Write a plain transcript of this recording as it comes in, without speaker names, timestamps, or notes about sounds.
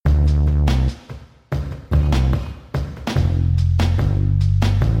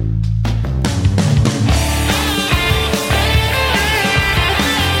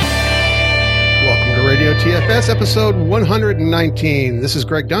episode 119. This is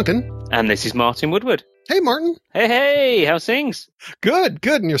Greg Duncan. And this is Martin Woodward. Hey, Martin. Hey, how's things? Good.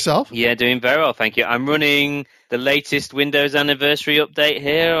 And yourself? Yeah, doing very well, thank you. I'm running the latest Windows anniversary update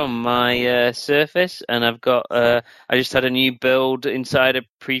here on my Surface, and I've got, I just had a new build inside a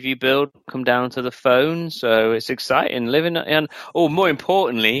preview build come down to the phone, so it's exciting. More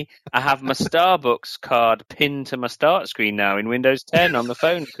importantly, I have my Starbucks card pinned to my start screen now in Windows 10 on the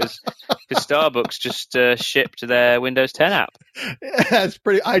phone, because Starbucks just shipped their Windows 10 app. Yeah, it's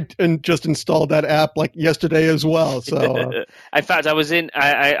pretty. I just installed that app like yesterday as well. So, in fact, I was in.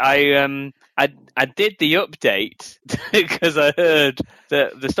 I did the update because I heard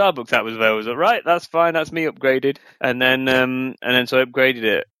that the Starbucks app was there. I was like, right, that's fine, that's me upgraded, and then so I upgraded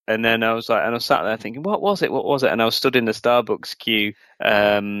it, and then I was like, and I sat there thinking, what was it? And I was stood in the Starbucks queue.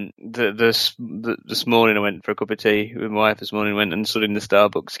 This morning I went for a cup of tea with my wife. This morning I went and stood in the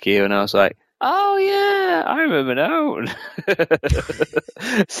Starbucks queue, and I was like, oh yeah, I remember now.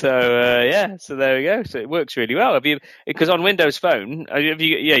 So there we go. So it works really well. Because on Windows Phone,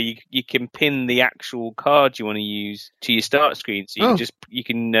 you can pin the actual card you want to use to your start screen. So you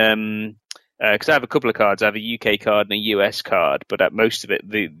can because I have a couple of cards. I have a UK card and a US card, but at most of it,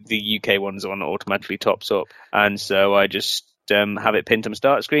 the UK one's one that automatically tops up, and so I just have it pinned to my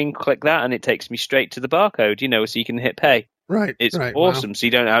start screen. Click that, and it takes me straight to the barcode. So you can hit pay. Right, it's right, awesome. Wow. So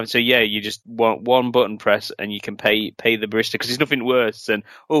you don't have. So you just want one button press, and you can pay the barista, because there's nothing worse than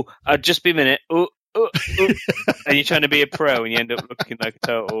just be a minute, and you're trying to be a pro, and you end up looking like a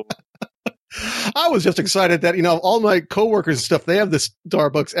total. I was just excited that, all my coworkers and stuff, they have the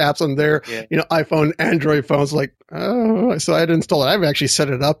Starbucks apps on their, iPhone, Android phones. Like, so I had to install it. I haven't actually set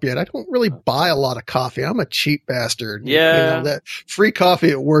it up yet. I don't really buy a lot of coffee. I'm a cheap bastard. Yeah. That free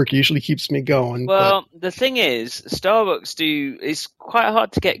coffee at work usually keeps me going. Well, the thing is, Starbucks it's quite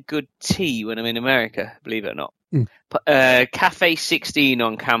hard to get good tea when I'm in America, believe it or not. Cafe 16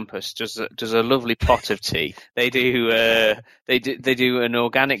 on campus does a lovely pot of tea. They do an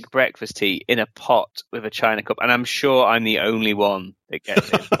organic breakfast tea in a pot with a china cup, and I'm sure I'm the only one that gets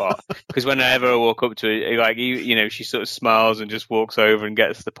it in a pot, because whenever I walk up to it, like she sort of smiles and just walks over and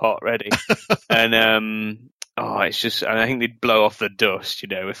gets the pot ready, and it's just, and I think they'd blow off the dust,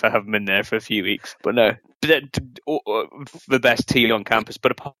 if I haven't been there for a few weeks. But no, the best tea on campus.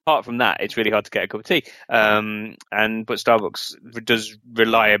 But apart from that, it's really hard to get a cup of tea. But Starbucks does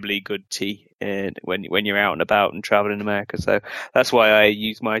reliably good tea when you're out and about and traveling in America. So that's why I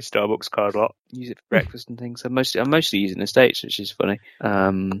use my Starbucks card a lot. Use it for breakfast and things. I'm mostly using the States, which is funny.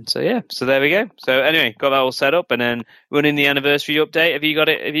 So there we go. So anyway, got that all set up, and then running the anniversary update. Have you got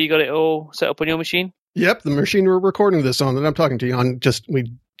it all set up on your machine? Yep, the machine we're recording this on that I'm talking to you on,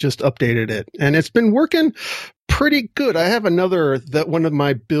 we just updated it, and it's been working pretty good. I have one of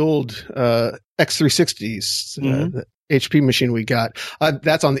my build X360s, the HP machine we got.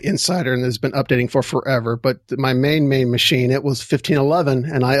 That's on the Insider, and has been updating for forever. But my main machine, it was 1511,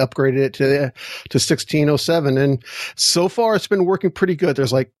 and I upgraded it to 1607, and so far it's been working pretty good.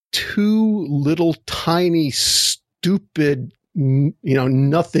 There's like two little tiny stupid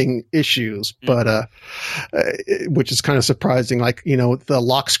nothing issues, but which is kind of surprising. Like, the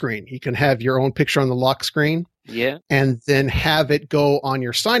lock screen, you can have your own picture on the lock screen, and then have it go on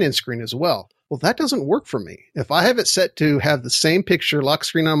your sign-in screen as well. Well, that doesn't work for me. If I have it set to have the same picture lock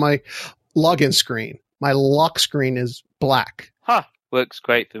screen on my login screen, my lock screen is black. Works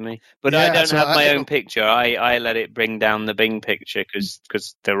great for me, but I don't have my own picture. I let it bring down the Bing picture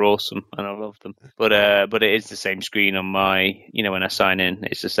because they're awesome and I love them. But it is the same screen on my, when I sign in,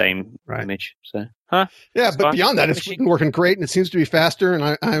 it's the same image. So, yeah, but fine. Beyond that, it's been working great, and it seems to be faster.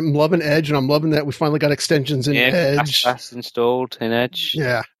 And I'm loving Edge, and I'm loving that we finally got extensions in Edge. Fast installed in Edge.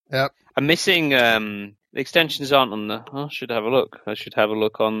 Yeah. I'm missing. The extensions aren't on the. I should have a look. I should have a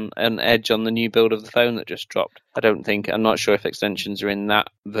look on an Edge on the new build of the phone that just dropped. I'm not sure if extensions are in that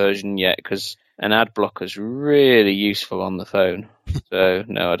version yet, because an ad blocker is really useful on the phone. So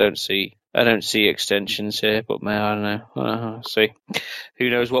no, I don't see extensions here, but I don't know. See, who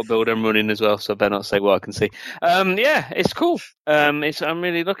knows what build I'm running as well? So I better not say what I can see. It's cool. I'm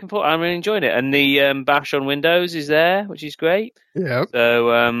really looking forward. I'm really enjoying it, and the Bash on Windows is there, which is great. Yeah. So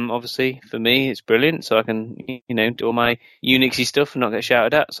obviously for me it's brilliant. So I can do all my Unixy stuff and not get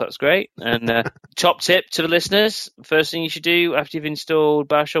shouted at. So that's great. And top tip to the listeners: first thing you should do after you've installed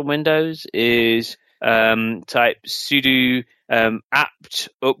Bash on Windows is type sudo apt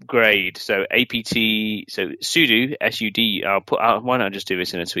upgrade. So apt, so sudo sud. Why not just do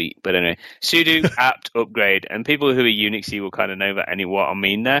this in a tweet? But anyway, sudo apt upgrade, and people who are Unixy will kind of know that what I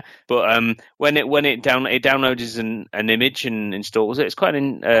mean there. But when it downloads an image and installs it, it's quite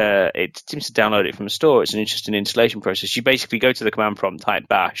it seems to download it from a store. It's an interesting installation process. You basically go to the command prompt, type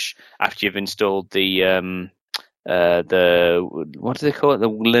bash after you've installed the what do they call it? The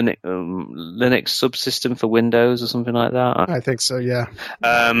Linux subsystem for Windows or something like that. I think so. Yeah.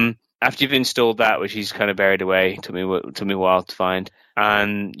 After you've installed that, which is kind of buried away, took me a while to find,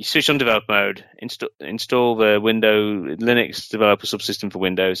 and you switch on developer mode, install the Linux developer subsystem for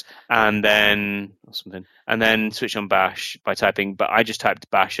Windows, and then switch on bash by typing. But I just typed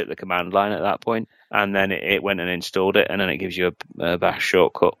bash at the command line at that point, and then it went and installed it, and then it gives you a bash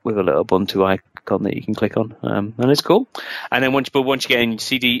shortcut with a little Ubuntu icon that you can click on, and it's cool. And then once you get in,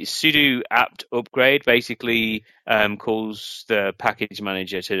 sudo apt upgrade basically calls the package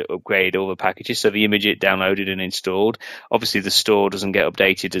manager to upgrade all the packages. So the image it downloaded and installed, obviously the store doesn't get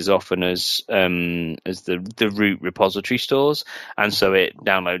updated as often as the root repository stores, and so it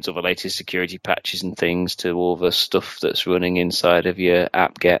downloads all the latest security patches and things to all the stuff that's running inside of your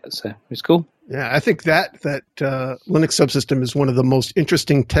apt-get. So it's cool. Yeah, I think that Linux subsystem is one of the most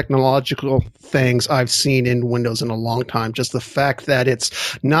interesting technological things I've seen in Windows in a long time. Just the fact that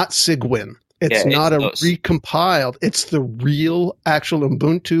it's not Cygwin. It's not recompiled. It's the real actual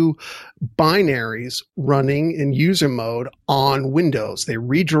Ubuntu binaries running in user mode on Windows. They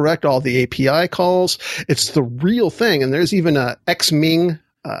redirect all the API calls. It's the real thing. And there's even a Xming,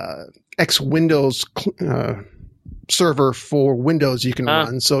 X-Windows server for Windows you can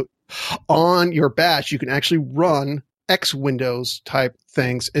run. So on your bash, you can actually run X Windows type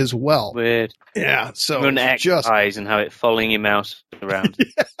things as well. Weird. Yeah. So run X eyes and have it following your mouse around.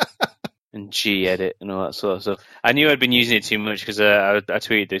 Yeah. And gedit and all that sort of stuff. I knew I'd been using it too much because I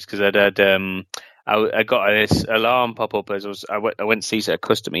tweeted this because I got this alarm pop up as I went to see a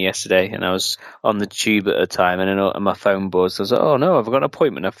customer yesterday, and I was on the tube at the time, and then my phone buzzed. I was like, "Oh no, I've got an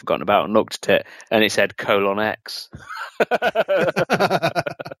appointment I've forgotten about," and looked at it, and it said :X.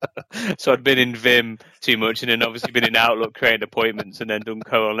 So I'd been in Vim too much, and then obviously been in Outlook creating appointments, and then done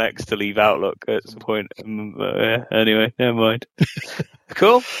 :X to leave Outlook at some point. Anyway, never mind.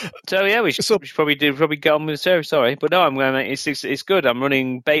 Cool. So yeah, we should probably get on with the service. Sorry, but no, it's good. I'm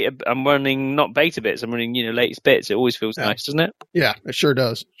running beta. I'm running not beta bits. I'm running latest bits. It always feels nice, doesn't it? Yeah, it sure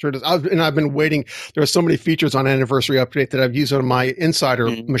does. I've been waiting. There are so many features on Anniversary Update that I've used on my Insider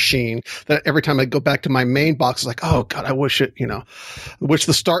machine that every time I go back to my main box, it's like, oh god, I wish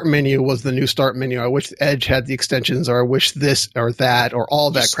the start menu was the new start menu. I wish Edge had the extensions, or I wish this or that or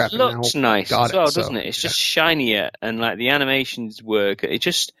all that crap. It looks nice as well, doesn't it? It's just shinier, and like the animations work. It's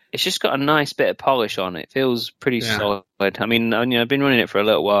just got a nice bit of polish on it. Feels pretty solid. I mean, I've been running it for a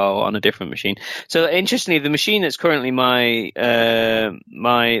little while on a different machine. So interestingly, the machine that's currently my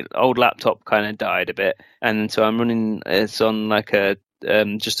old laptop kind of died a bit, and so I'm running. It's on like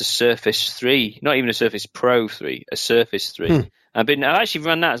just a Surface 3, not even a Surface Pro 3, a Surface 3. I've actually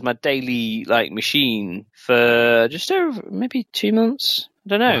run that as my daily machine for just over maybe 2 months. I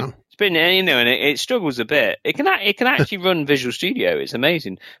don't know. Wow. It's been and it struggles a bit. It can actually run Visual Studio. It's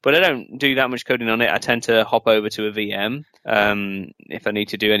amazing, but I don't do that much coding on it. I tend to hop over to a VM if I need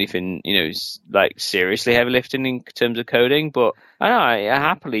to do anything, seriously heavy lifting in terms of coding. But I know it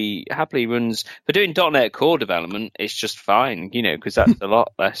happily runs for doing .NET Core development. It's just fine, because that's a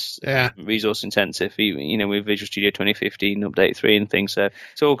lot less resource intensive, with Visual Studio 2015 Update 3 and things. So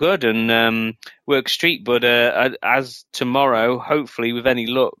it's all good and works street. But as tomorrow, hopefully with any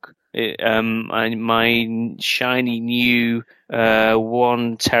luck, my shiny new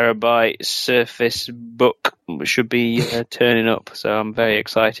 1 terabyte Surface Book should be turning up, so I'm very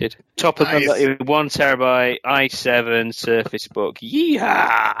excited. Top of the 1 terabyte i7 Surface Book,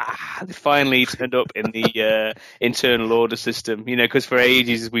 yeehaw! They finally turned up in the internal order system, because for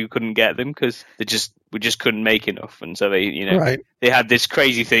ages we couldn't get them because we just couldn't make enough, and so they they had this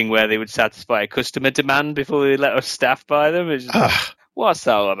crazy thing where they would satisfy a customer demand before they let us staff buy them. It's just what's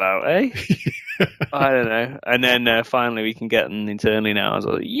that all about, eh? I don't know. And then finally we can get them internally now. I was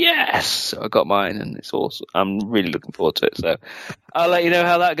like, yes! So I got mine, and it's awesome. I'm really looking forward to it. So I'll let you know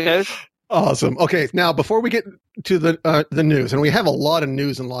how that goes. Awesome. Okay, now before we get to the news, and we have a lot of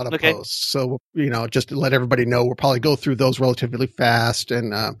news and a lot of posts, so just to let everybody know, we'll probably go through those relatively fast,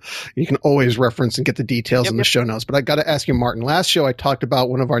 and you can always reference and get the details in the show notes. But I got to ask you, Martin. Last show I talked about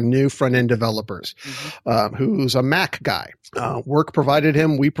one of our new front end developers, who's a Mac guy. Work provided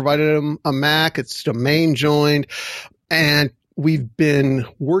him. We provided him a Mac. It's domain joined. And we've been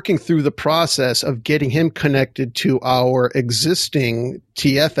working through the process of getting him connected to our existing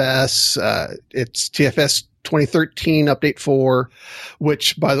TFS. It's TFS 2013 update 4,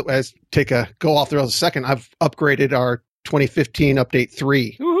 which, by the way, go off the rails a second. I've upgraded our 2015 update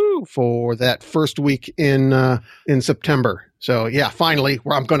 3 for that first week in September. So yeah, finally,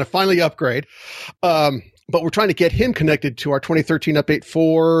 I'm going to finally upgrade. But we're trying to get him connected to our 2013 update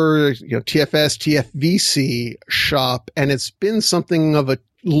 4, TFS, TFVC shop. And it's been something of a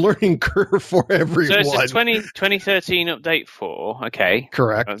learning curve for everyone. So it's a 2013 update 4. Okay.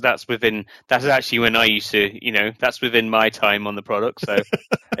 Correct. That's actually when I used to, that's within my time on the product. So,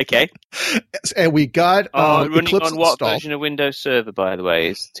 okay. And we got running Eclipse on what installed. Version of Windows Server, by the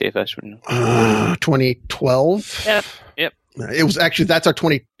way, is TFS running? 2012. Yep. It was actually, that's our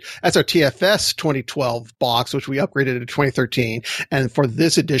TFS 2012 box, which we upgraded to 2013. And for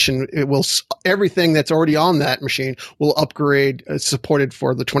this edition, everything that's already on that machine will upgrade, supported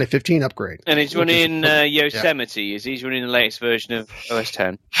for the 2015 upgrade. And it's running Yosemite. Yeah. Is he running the latest version of OS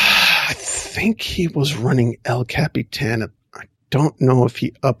 10? I think he was running El Capitan. I don't know if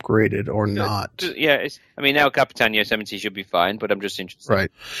he upgraded or not. Yeah, El Capitan Yosemite should be fine, but I'm just interested. Right.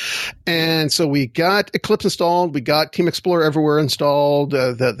 And so we got Eclipse installed. We got Team Explorer Everywhere installed.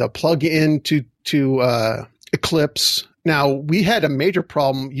 The plug-in to Eclipse. Now, we had a major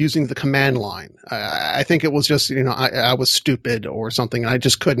problem using the command line. I think it was just, I was stupid or something. I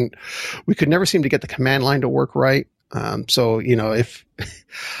just we could never seem to get the command line to work right. So, if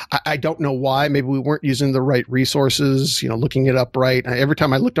I don't know why, maybe we weren't using the right resources, looking it up right. Every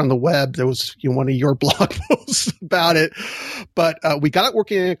time I looked on the web, there was one of your blog posts about it, but, we got it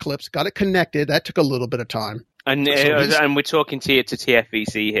working in Eclipse, got it connected. That took a little bit of time. And we're talking to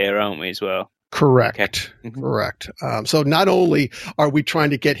TFVC here, aren't we, as well? Correct. Okay. Mm-hmm. Correct. So not only are we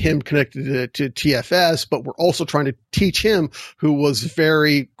trying to get him connected to TFS, but we're also trying to teach him, who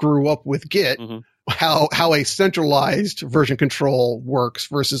grew up with Git, mm-hmm. how a centralized version control works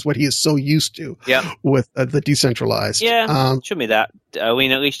versus what he is so used to with the decentralized. Yeah, it shouldn't be that. At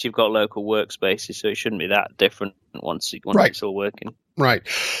least you've got local workspaces, so it shouldn't be that different once it's all working. Right.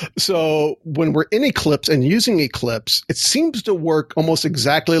 So when we're in Eclipse and using Eclipse, it seems to work almost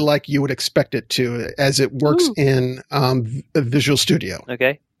exactly like you would expect it to, as it works in Visual Studio.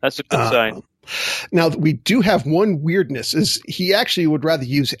 Okay, that's a good sign. Now, we do have one weirdness, is he actually would rather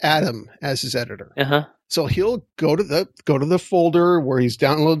use Atom as his editor. Uh-huh. So he'll go to the folder where he's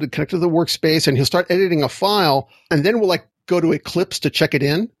downloaded, connect to the workspace, and he'll start editing a file, and then we'll go to Eclipse to check it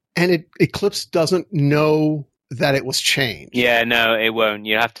in, and Eclipse doesn't know that it was changed. Yeah, no, it won't.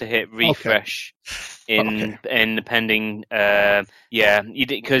 You have to hit refresh in the pending.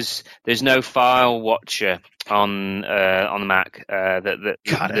 Because there's no file watcher on the Mac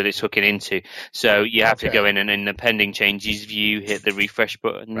that it's hooking into. So you have to go in and in the pending changes view, hit the refresh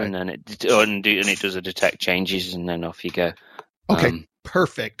button, and then it does a detect changes, and then off you go. Okay,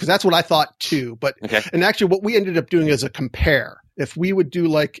 perfect. Because that's what I thought too. But and actually, what we ended up doing is a compare. If we would do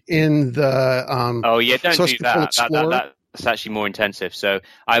in the don't Source do Control that. Explorer, That's actually more intensive. So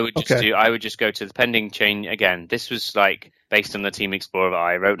I would just go to the pending change again. This was based on the Team Explorer that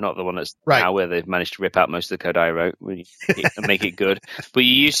I wrote, not the one that's now where they've managed to rip out most of the code I wrote and make it good. But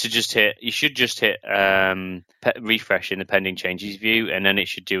you should just hit refresh in the pending changes view, and then it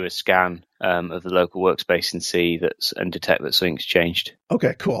should do a scan of the local workspace and detect that something's changed.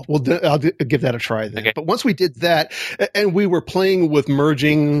 Okay, cool. Well, I'll give that a try then. Okay. But once we did that, and we were playing with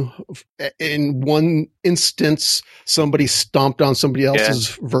merging, in one instance, somebody stomped on somebody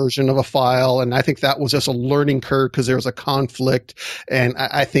else's version of a file, and I think that was just a learning curve because there was a conflict, and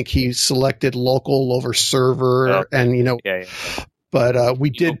I think he selected local over server, But we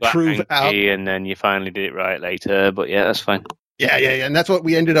did prove out, and then you finally did it right later. But yeah, that's fine. Yeah. And that's what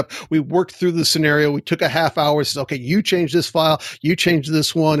we ended up. We worked through the scenario. We took a half hour. Said, okay, you change this file, you change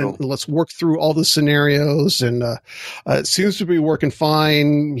this one, and let's work through all the scenarios. And it seems to be working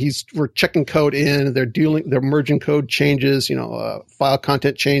fine. We're checking code in. They're merging code changes. File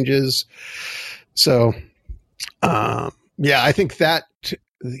content changes. So, I think that.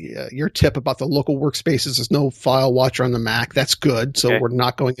 Your tip about the local workspaces is no file watcher on the Mac. That's good. So we're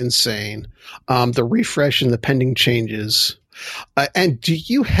not going insane. The refresh and the pending changes. And do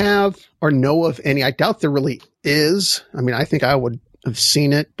you have or know of any? I doubt there really is. I mean, I think I would have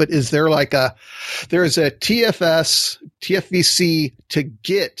seen it, but is there there's a TFVC to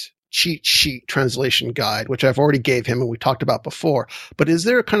Git cheat sheet translation guide, which I've already gave him and we talked about before. But is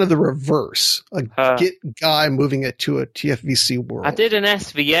there kind of the reverse, a Git guy moving it to a TFVC world? I did an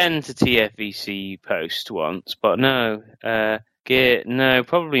SVN to TFVC post once, but no. Git, no,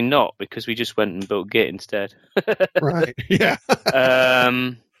 probably not, because we just went and built Git instead. Right. Yeah.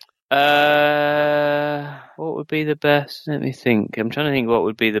 What would be the best? Let me think. I'm trying to think what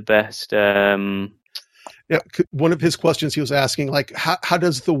would be the best. Yeah, one of his questions he was asking, like, how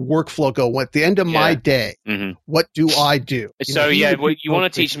does the workflow go? At the end of my day, what do I do? You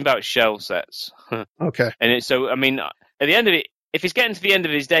want to teach him about shell sets. Okay. And I mean, at the end of it, if he's getting to the end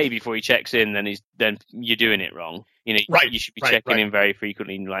of his day before he checks in, then you're doing it wrong. You should be checking in very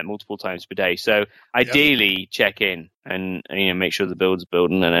frequently, like multiple times per day. So ideally, check in and make sure the build's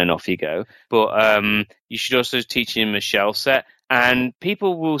building, and then off you go. But you should also teach him a shell set. And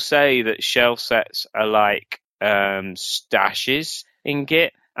people will say that shell sets are like stashes in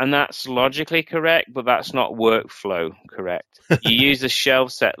Git, and that's logically correct, but that's not workflow correct. You use a shell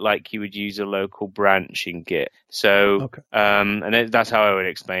set like you would use a local branch in Git. So, and that's how I would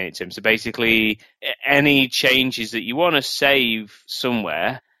explain it to him. So basically, any changes that you want to save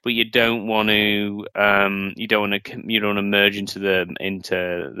somewhere, but you don't want to merge into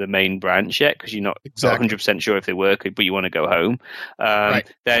the main branch yet because you're not 100% sure if they work, but you want to go home.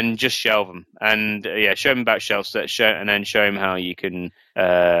 Then just shelve them and show him about shell sets, and then show him how you can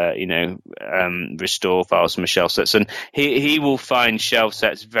restore files from a shell sets, and he will find shell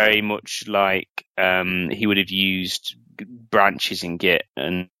sets very much like he would have used branches in Git,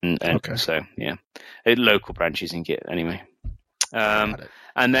 and so local branches in Git anyway.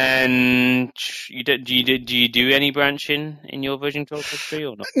 And then do you do any branching in your version 12.3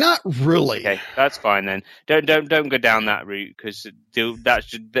 or not? Not really. Okay, that's fine then. Don't go down that route, because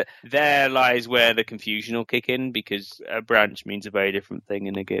there lies where the confusion will kick in, because a branch means a very different thing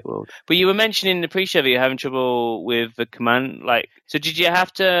in the Git world. But you were mentioning in the pre-show that you're having trouble with the command, so did you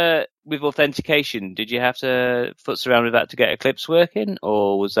have to, with authentication, did you have to futz around with that to get Eclipse working,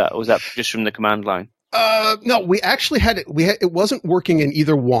 or was that just from the command line? No, we actually had it. It wasn't working in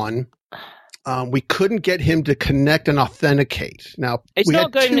either one. We couldn't get him to connect and authenticate. Now it's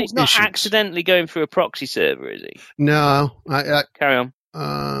not accidentally going through a proxy server, is he? No. Carry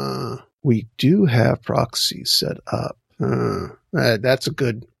on. We do have proxies set up. That's a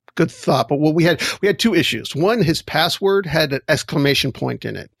good thought. But we had two issues. One, his password had an exclamation point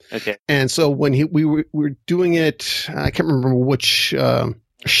in it. Okay. And so when we were doing it, I can't remember which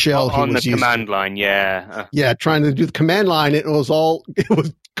shell he was using. On the command line, yeah. Yeah, trying to do the command line, it was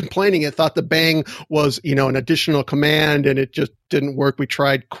complaining. It thought the bang was, an additional command, and it just didn't work. We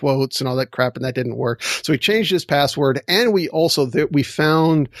tried quotes and all that crap, and that didn't work. So we changed his password, and we also we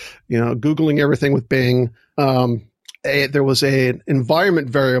found, Googling everything with Bing, there was an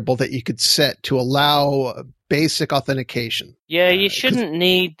environment variable that you could set to allow basic authentication. Yeah, you shouldn't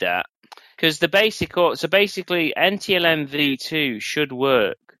need that. Because basically NTLM v2 should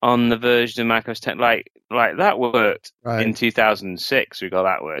work on the version of macOS 10, like that worked in 2006. We got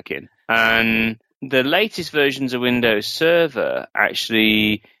that working, and the latest versions of Windows Server,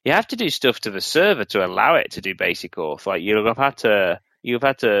 actually, you have to do stuff to the server to allow it to do basic auth. Like you've had to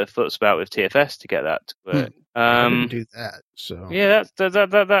futz about with TFS to get that to work. I didn't do that. So yeah, that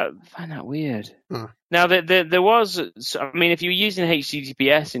I find that weird. Huh. Now there was, I mean, if you're using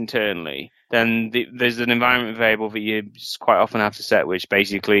HTTPS internally, then there's an environment variable that you quite often have to set, which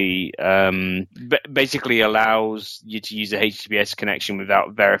basically allows you to use a HTTPS connection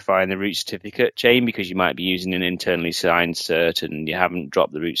without verifying the root certificate chain, because you might be using an internally signed cert and you haven't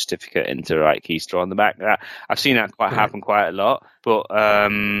dropped the root certificate into the right key store on the back. I've seen that happen quite a lot, but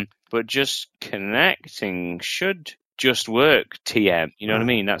just connecting should just work TM. You know what I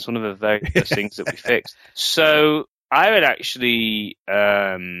mean? That's one of the very first things that we fixed. So I would actually,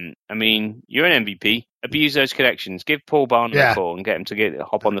 you're an MVP. Abuse those connections. Give Paul Barnum a call and get him to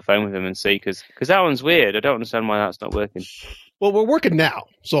hop on the phone with him and see, because that one's weird. I don't understand why that's not working. Well, we're working now,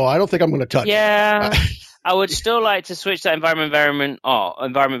 so I don't think I'm going to touch it. Yeah. I would still like to switch that environment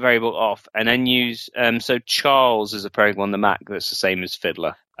variable off, and then use so Charles is a program on the Mac that's the same as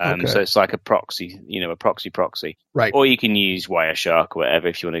Fiddler. So it's like a proxy, a proxy. Right. Or you can use Wireshark or whatever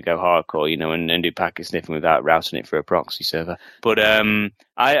if you want to go hardcore, and do packet sniffing without routing it through a proxy server. But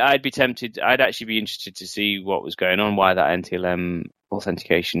I'd be tempted. I'd actually be interested to see what was going on, why that NTLM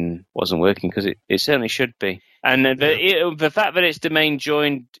authentication wasn't working, because it certainly should be. And the fact that it's domain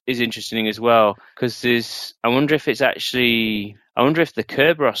joined is interesting as well, because I wonder if the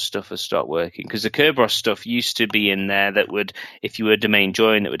Kerberos stuff has stopped working, because the Kerberos stuff used to be in there that would, if you were domain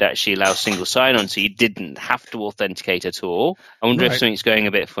joined, that would actually allow single sign-on, so you didn't have to authenticate at all. I wonder if something's going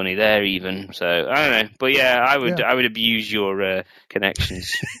a bit funny there even. So I don't know, but I would abuse your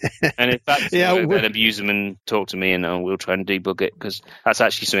connections, and in fact, then abuse them and talk to me, and we'll try and debug it, because that's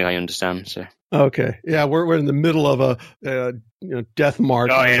actually something I understand. So. Okay. Yeah, we're in the middle of a death march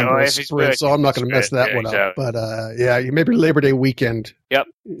on a number of sprints, so I'm not going to mess that one up. But maybe Labor Day weekend. Yep,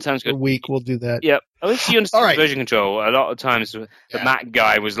 sounds good. Week we'll do that. Yep. At least you understand version control. A lot of times the Mac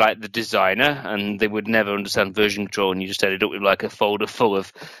guy was like the designer, and they would never understand version control, and you just ended up with like a folder full of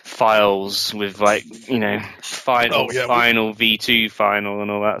files with like final V2 final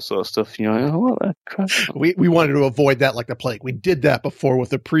and all that sort of stuff. You're like, oh, what the crap? We wanted to avoid that like the plague. We did that before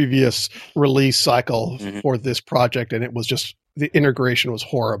with the previous release cycle for this project, and it was just the integration was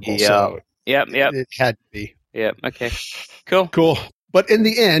horrible. Yeah. So it had to be. Yeah. Okay. Cool. But in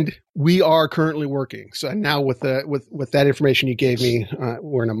the end, we are currently working. So now with that information you gave me,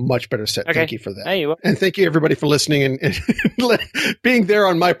 we're in a much better set. Okay. Thank you for that. There you are. And thank you everybody for listening and being there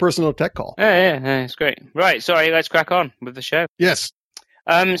on my personal tech call. Yeah, it's great. Right, sorry, let's crack on with the show. Yes.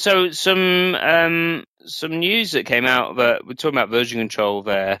 So some news that came out that we're talking about version control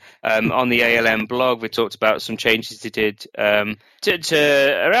there on the ALM blog. We talked about some changes they did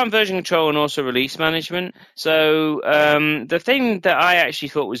to around version control and also release management. So the thing that I actually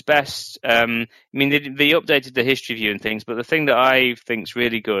thought was best, they updated the history view and things, but the thing that I think is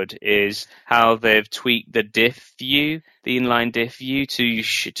really good is how they've tweaked the diff view, the inline diff view,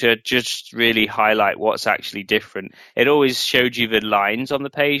 to just really highlight what's actually different. It always showed you the lines on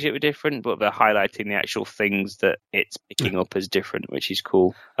the page that were different, but they're highlighting the actual things that it's picking up as different, which is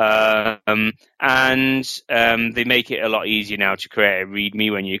cool. And they make it a lot easier now to create a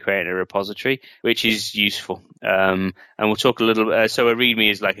README when you create a repository, which is useful. And we'll talk a little. So a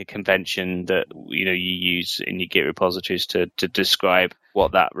README is like a convention that you use in your Git repositories to describe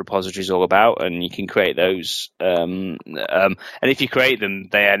what that repository is all about, and you can create those. And if you create them,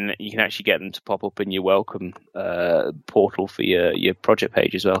 then you can actually get them to pop up in your welcome portal for your project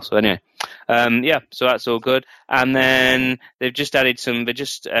page as well. So anyway, so that's all good. And then they've just added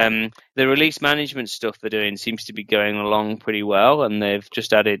the release management stuff they're doing seems to be going along pretty well, and they've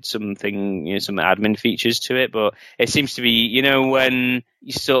just added some admin features to it. But it seems to be, when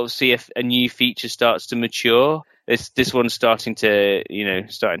you sort of see a new feature starts to mature, this one's starting to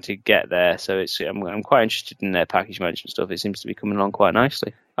get there. So I'm quite interested in their package management stuff. It seems to be coming along quite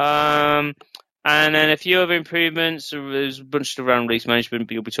nicely. And then a few other improvements. There's a bunch of stuff around release management,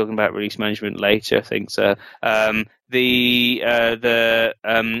 but you'll be talking about release management later, I think. So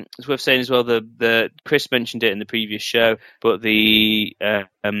it's worth saying as well. The Chris mentioned it in the previous show, but the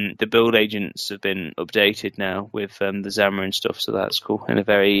build agents have been updated now with the Xamarin stuff. So that's cool. In a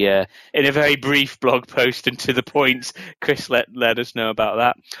very brief blog post and to the point, Chris let us know about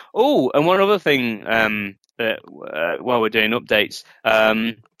that. Oh, and one other thing that while we're doing updates.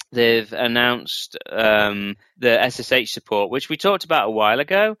 They've announced the SSH support, which we talked about a while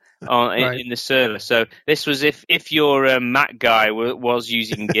ago in the server. So this was if your Mac guy was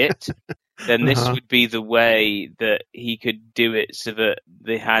using Git, then this would be the way that he could do it, so that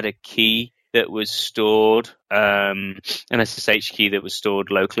they had a key that was stored, an SSH key that was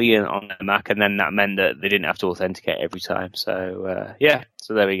stored locally on the Mac, and then that meant that they didn't have to authenticate every time. So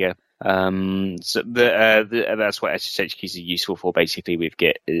so there we go. So that's what SSH keys are useful for. Basically, with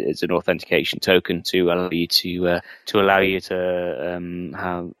Git, it's an authentication token to allow you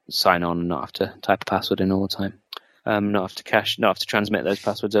to sign on and not have to type a password in all the time. Not have to transmit those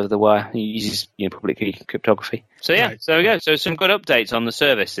passwords over the wire. It uses public key cryptography. So right. So there we go. So some good updates on the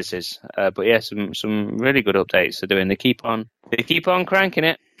service. This is, but some really good updates they're doing. They keep on cranking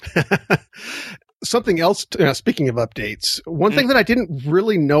it. Something else, speaking of updates, one thing that I didn't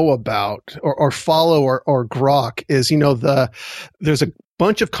really know about or follow or grok is, there's a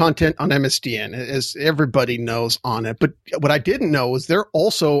bunch of content on MSDN, as everybody knows on it. But what I didn't know was they're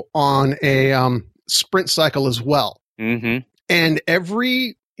also on a sprint cycle as well. Mm-hmm. And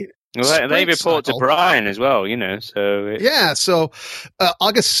every they report to Brian as well, so. So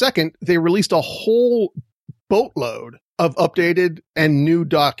August 2nd, they released a whole boatload of updated and new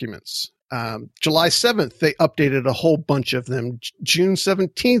documents. July 7th, they updated a whole bunch of them. June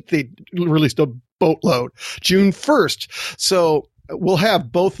 17th, they released a boatload. June 1st. So we'll have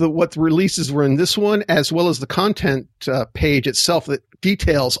both what the releases were in this one, as well as the content page itself that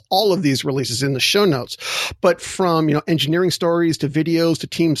details all of these releases in the show notes. But from, engineering stories to videos to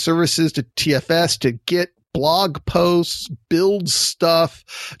team services to TFS to Git, blog posts, build stuff,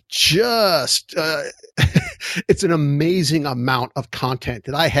 just it's an amazing amount of content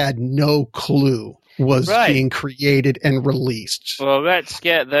that I had no clue was being created and released. Well, let's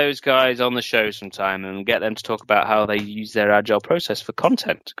get those guys on the show sometime and get them to talk about how they use their agile process for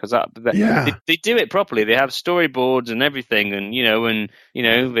content, because they do it properly. They have storyboards and everything, and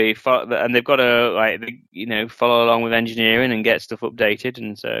they follow, and they've got to follow along with engineering and get stuff updated,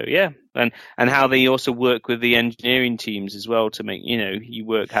 and so and how they also work with the engineering teams as well to make, you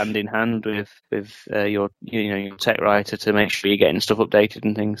work hand in hand with your tech writer to make sure you're getting stuff updated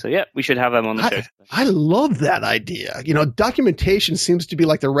and things. So yeah, we should have them on the show. I love that idea. Documentation seems to be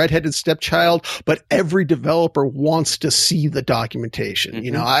like the redheaded stepchild, but every developer wants to see the documentation.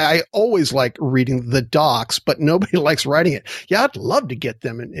 Mm-hmm. I always like reading the docs, but nobody likes writing it. Yeah, I'd love to get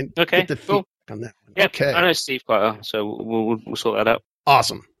them and get the feedback on that one. Yeah, okay. I know Steve quite well, so we'll sort that out.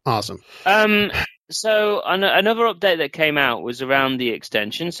 Awesome. So another update that came out was around the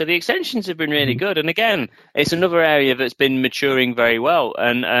extensions. So the extensions have been really good. And again, it's another area that's been maturing very well.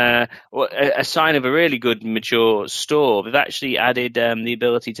 And a sign of a really good mature store, they've actually added the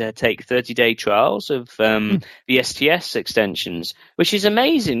ability to take 30-day trials of the STS extensions, which is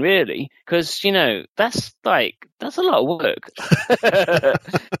amazing, really, because, that's a lot of work.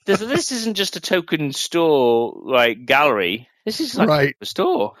 This isn't just a token store like gallery. This is like a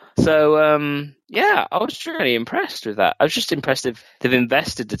store. So, I was really impressed with that. I was just impressed they've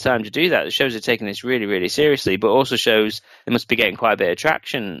invested the time to do that. It shows they're taking this really, really seriously, but also shows they must be getting quite a bit of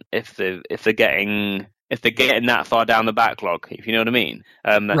traction if they're getting that far down the backlog, if you know what I mean.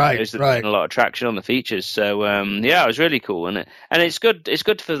 That shows that they're getting a lot of traction on the features. So, it was really cool. And it's good. It's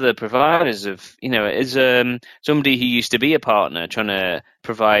good for the providers of, as somebody who used to be a partner trying to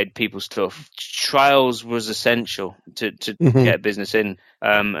provide people stuff. Trials was essential to get business in.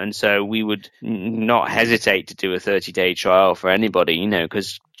 And so we would not hesitate to do a 30-day trial for anybody,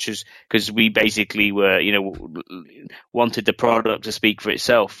 because we basically were, wanted the product to speak for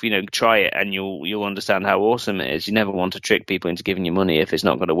itself. Try it and you'll understand how awesome it is. You never want to trick people into giving you money if it's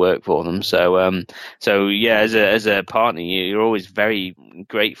not going to work for them. So as a partner, you're always very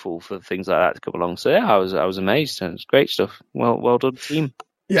grateful for things like that to come along. So yeah, I was amazed. It was great stuff. Well done, team.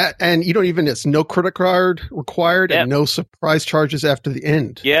 Yeah, and it's no credit card required and no surprise charges after the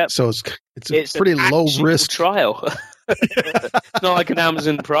end. Yeah, so it's a pretty low risk trial. It's not like an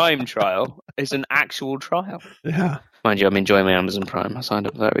Amazon Prime trial. It's an actual trial. Yeah. Mind you, I'm enjoying my Amazon Prime. I signed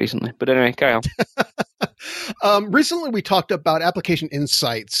up for that recently. But anyway, carry on. Recently, we talked about application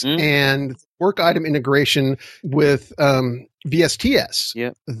insights and work item integration with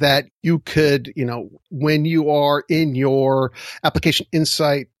VSTS that you could, when you are in your application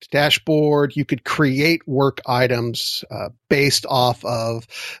insight dashboard, you could create work items based off of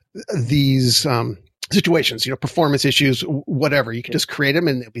these situations, performance issues, whatever. You can just create them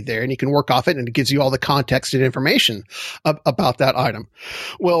and they'll be there and you can work off it and it gives you all the context and information about that item.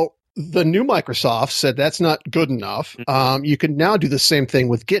 Well, the new Microsoft said that's not good enough. You can now do the same thing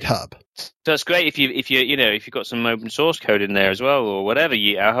with GitHub. So it's great if you've got some open source code in there as well, or whatever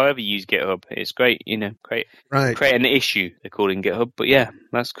however you use GitHub. It's great, create an issue they're calling GitHub. But yeah,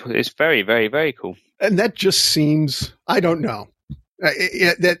 that's cool. It's very, very, very cool. And that just seems, I don't know.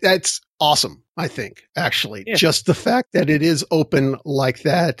 That's awesome, I think, actually. Yeah. Just the fact that it is open like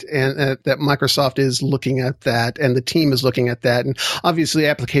that and that Microsoft is looking at that and the team is looking at that. And obviously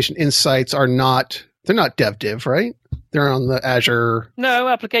application insights they're not dev, right? They're on the Azure. No,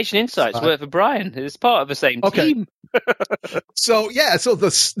 application insights work for Brian. It's part of the same team. So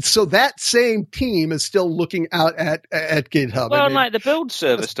that same team is still looking out at GitHub. Well, and the build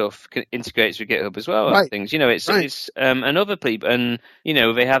server stuff integrates with GitHub as well. Right. Things, it's another people, and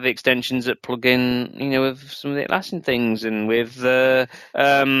they have extensions that plug in, with some of the Atlassian things and with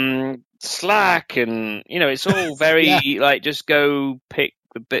Slack, and it's all very just go pick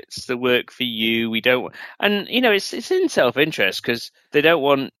the bits that work for you. We don't, and it's in self-interest because they don't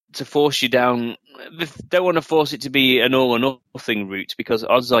want to force you down. They don't want to force it to be an all or nothing route, because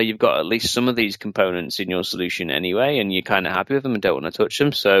odds are you've got at least some of these components in your solution anyway, and you're kind of happy with them and don't want to touch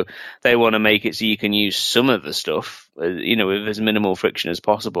them. So they want to make it so you can use some of the stuff, with as minimal friction as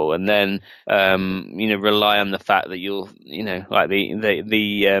possible, and then rely on the fact that you'll, like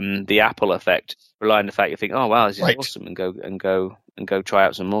the Apple effect, rely on the fact you think, oh wow, this is awesome, and go try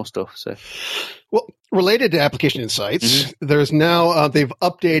out some more stuff. So, well, related to application insights, there's now they've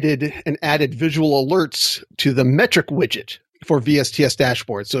updated and added visual alerts to the metric widget for VSTS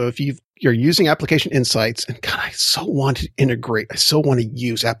dashboard. So if you're using application insights, and God, I so want to integrate, I so want to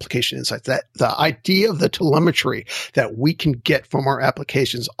use application insights, that the idea of the telemetry that we can get from our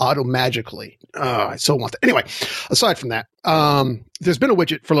applications magically. I so want that. Anyway, aside from that, there's been a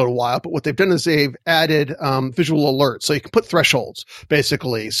widget for a little while, but what they've done is they've added visual alerts. So you can put thresholds,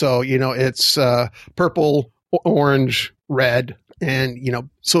 basically. So, it's purple, orange, red. And,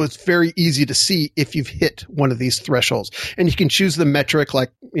 so it's very easy to see if you've hit one of these thresholds. And you can choose the metric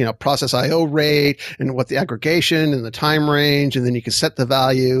like, process IO rate and what the aggregation and the time range. And then you can set the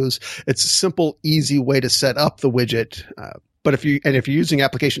values. It's a simple, easy way to set up the widget. But if you're using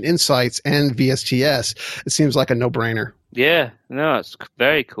Application Insights and VSTS, it seems like a no-brainer. Yeah, no, it's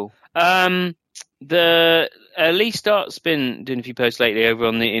very cool. The Lee Start's been doing a few posts lately over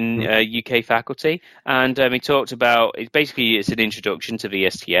on UK faculty, and he talked about it's an introduction to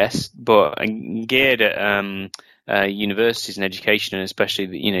VSTS, but geared at universities and education, and especially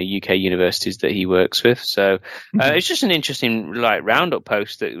the UK universities that he works with. So it's just an interesting roundup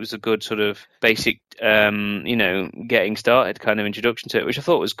post that was a good sort of basic getting started kind of introduction to it, which I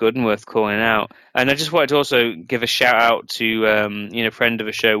thought was good and worth calling out. And I just wanted to also give a shout out to friend of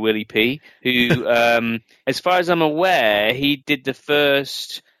a show, Willie P, who as far as I'm aware, he did the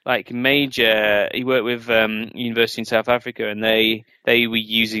first major. He worked with university in South Africa, and they were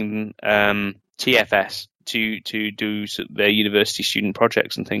using TFS to do their university student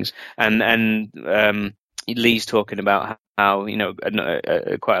projects and things. And Lee's talking about how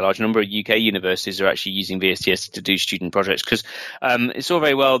quite a large number of UK universities are actually using VSTS to do student projects, because it's all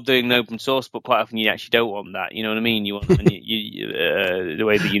very well doing open source, but quite often you actually don't want that. You know what I mean? You want the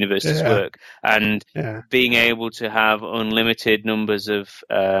way the universities work, and being able to have unlimited numbers of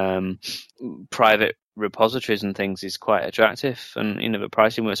private repositories and things is quite attractive, and the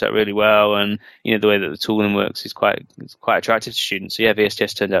pricing works out really well, and the way that the tooling works is quite attractive to students. So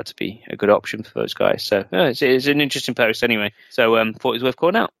VSTS turned out to be a good option for those guys. So it's an interesting post anyway. So thought it was worth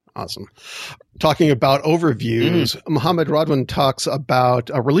calling out. Awesome. Talking about overviews, Mohammed Radwan talks about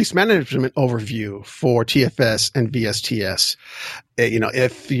a release management overview for TFS and VSTS.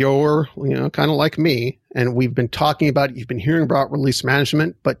 If you're, kind of like me, and we've been talking about it, you've been hearing about release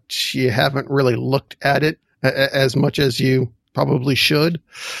management, but you haven't really looked at it as much as you probably should.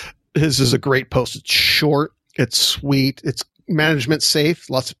 This is a great post. It's short. It's sweet. It's management safe,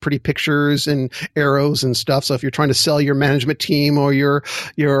 lots of pretty pictures and arrows and stuff. So if you're trying to sell your management team or your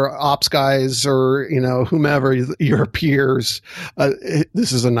ops guys or, whomever, your peers,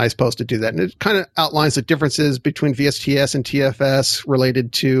 this is a nice post to do that. And it kind of outlines the differences between VSTS and TFS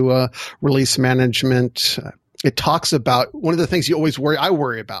related to release management. It talks about one of the things I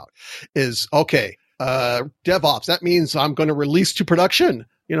worry about is, DevOps, that means I'm going to release to production.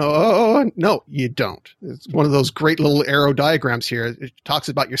 No, you don't. It's one of those great little arrow diagrams here. It talks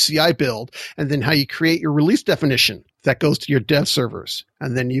about your CI build and then how you create your release definition that goes to your dev servers.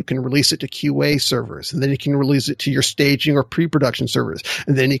 And then you can release it to QA servers. And then you can release it to your staging or pre-production servers.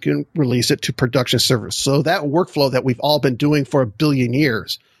 And then you can release it to production servers. So that workflow that we've all been doing for 1 billion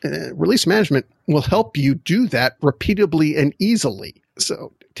years, release management will help you do that repeatably and easily.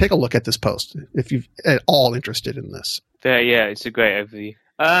 So take a look at this post if you're at all interested in this. Yeah, it's a great overview.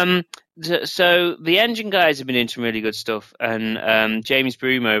 So the Engine guys have been into some really good stuff, and James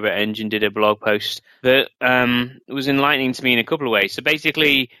Broom over at Engine did a blog post that was enlightening to me in a couple of ways. So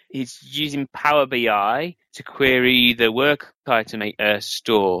basically, he's using Power BI to query the work item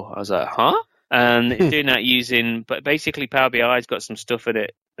store. I was like, huh? And it's doing that but basically Power BI's got some stuff in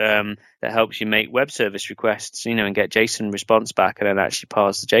it that helps you make web service requests, and get JSON response back and then actually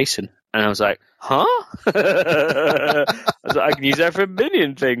parse the JSON. And I was like, huh? I can use that for 1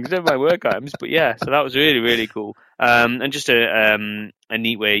 million things, never mind work items. But yeah, so that was really, really cool. And just a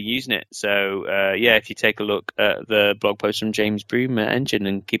neat way of using it. So if you take a look at the blog post from James Broom at Engine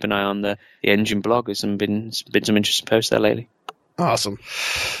and keep an eye on the Engine blog, there's been some interesting posts there lately. Awesome.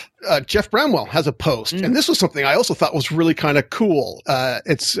 Jeff Bramwell has a post, and this was something I also thought was really kind of cool.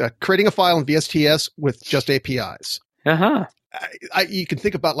 It's creating a file in VSTS with just APIs. Uh-huh. You can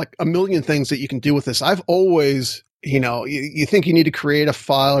think about 1 million things that you can do with this. I've always, you think you need to create a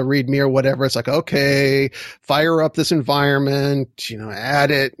file, a README or whatever. It's okay, fire up this environment,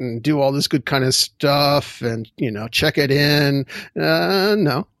 add it and do all this good kind of stuff and, check it in.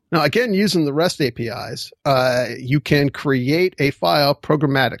 No. Now, again, using the REST APIs, you can create a file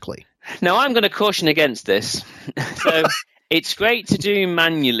programmatically. Now, I'm going to caution against this. So it's great to do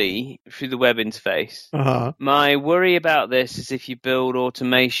manually through the web interface. Uh-huh. My worry about this is if you build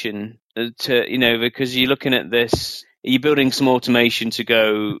automation because you're looking at this, you're building some automation to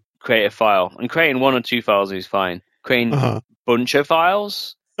go create a file. And creating 1 or 2 files is fine. Creating a bunch of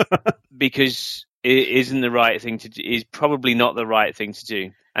files, because it isn't the right thing to do, is probably not the right thing to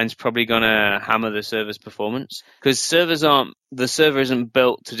do. And it's probably going to hammer the server's performance, because the server isn't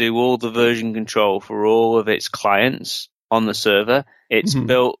built to do all the version control for all of its clients on the server. It's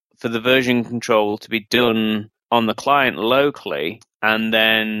built for the version control to be done on the client locally and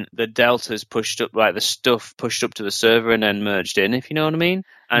then the deltas pushed up, like the stuff pushed up to the server and then merged in, if you know what I mean.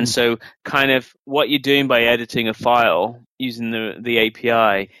 And so kind of what you're doing by editing a file using the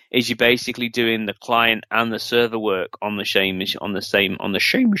API is you're basically doing the client and the server work on the same machine.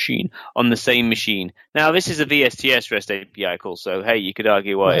 Now, this is a VSTS REST API call, so hey, you could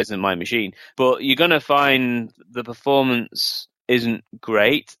argue why it isn't my machine, but you're going to find the performance isn't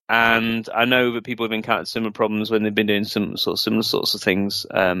great, and I know that people have encountered similar problems when they've been doing some sort of similar sorts of things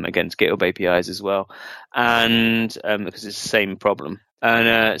against GitHub APIs as well, and because it's the same problem.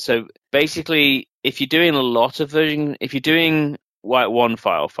 And so basically, if you're doing a lot of version, if you're doing one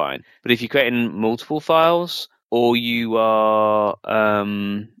file, fine, but if you're creating multiple files, or you are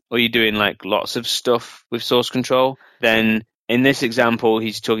or you're doing like lots of stuff with source control, then in this example,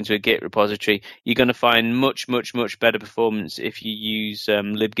 he's talking to a Git repository. You're going to find much, much, much better performance if you use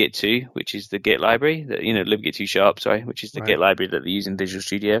libgit2, which is the Git library, libgit2 sharp, which is the Git library that they use in Visual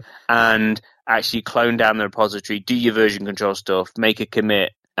Studio, and actually clone down the repository, do your version control stuff, make a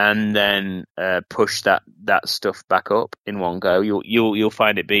commit, and then push that stuff back up in one go. You'll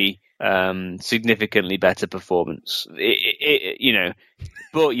find it be significantly better performance.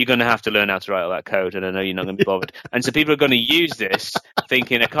 But you're going to have to learn how to write all that code, and I know you're not going to be bothered. And so people are going to use this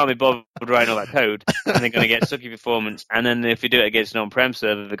thinking, I can't be bothered writing all that code, and they're going to get sucky performance. And then if you do it against an on-prem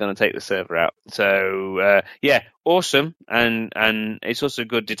server, they're going to take the server out. So, awesome. And it's also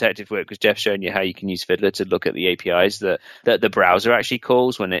good detective work because Jeff's showing you how you can use Fiddler to look at the APIs that the browser actually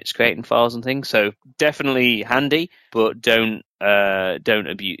calls when it's creating files and things. So definitely handy, but don't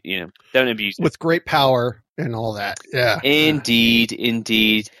abuse it. With great power and all that. Yeah.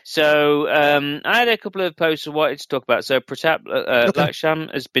 Indeed. So I had a couple of posts I wanted to talk about. So Pratap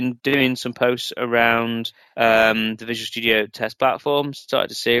Laksham has been doing some posts around the Visual Studio test platform,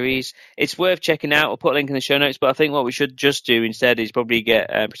 started a series. It's worth checking out. I'll put a link in the show notes, but I think what we should just do instead is probably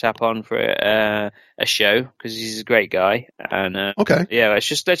get Pratap on for a show because he's a great guy. And let's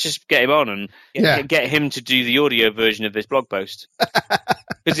just get him on and get him to do the audio version of this blog post.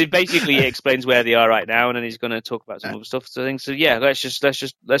 Because it basically explains where they are right now, and then he's going to talk about some other stuff. So things. So yeah, let's just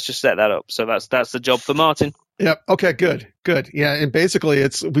set that up. So that's the job for Martin. Yep. Okay. Good. Yeah. And basically,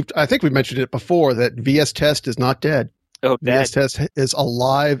 I think we mentioned it before that VS Test is not dead. Oh, VS Test is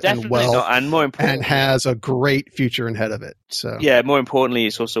alive and well, and more importantly, and has a great future ahead of it. So yeah, more importantly,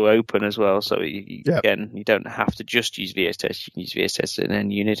 it's also open as well. So again, you don't have to just use VS Test. You can use VS Test and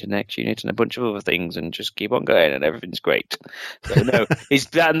then Unit and XUnit and a bunch of other things, and just keep on going, and everything's great. So no,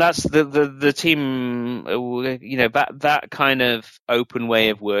 that's the team. That kind of open way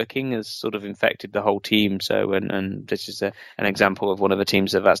of working has sort of infected the whole team. So and this is an example of one of the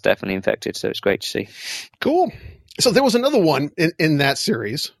teams that's definitely infected. So it's great to see. Cool. So there was another one in that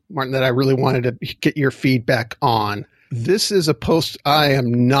series, Martin, that I really wanted to get your feedback on. This is a post. I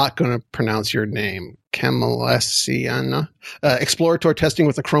am not going to pronounce your name. Kamalesiana. Exploratory testing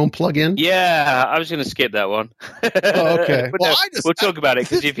with a Chrome plugin. Yeah, I was going to skip that one. Oh, okay. We'll talk about it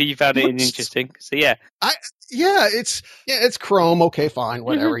because you found it interesting. So yeah. It's Chrome. Okay, fine,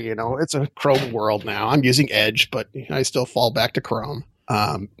 whatever. Mm-hmm. It's a Chrome world now. I'm using Edge, but I still fall back to Chrome.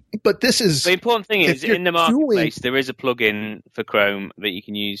 But this is the important thing is in the marketplace there is a plugin for Chrome that you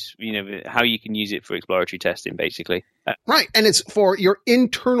can use. How you can use it for exploratory testing, basically. Right, and it's for your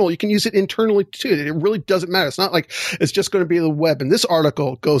internal. You can use it internally too. It really doesn't matter. It's not like it's just going to be the web. And this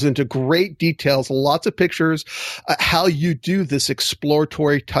article goes into great details, lots of pictures, how you do this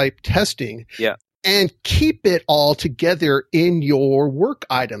exploratory type testing. Yeah. And keep it all together in your work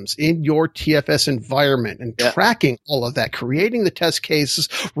items, in your TFS environment, and tracking all of that, creating the test cases,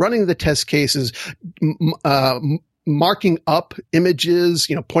 running the test cases, marking up images,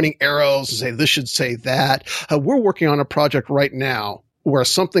 pointing arrows and say, this should say that. We're working on a project right now where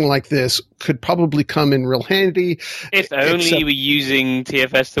something like this could probably come in real handy. If only we're using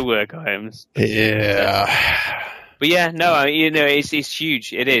TFS to work items. Yeah. But yeah, no, it's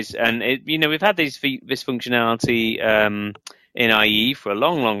huge. It is, and we've had this functionality in IE for a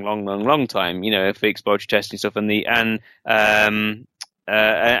long time. For exploratory testing stuff, and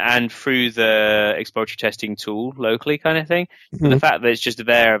through the exploratory testing tool locally, kind of thing. Mm-hmm. The fact that it's just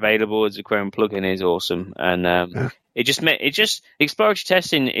there, available as a Chrome plugin, is awesome, and exploratory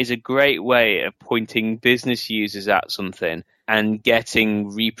testing is a great way of pointing business users at something and getting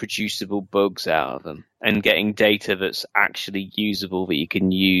reproducible bugs out of them. and getting data that's actually usable that you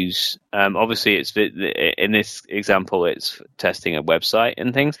can use. Obviously, in this example, it's testing a website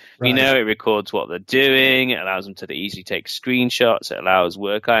and things. Right. It records what they're doing. It allows them to easily take screenshots. It allows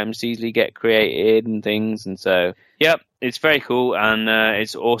work items to easily get created and things. And so, yep, it's very cool. And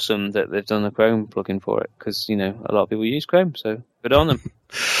it's awesome that they've done a Chrome plugin for it because, a lot of people use Chrome. So good on them.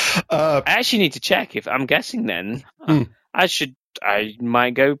 I actually need to check if I'm guessing then. I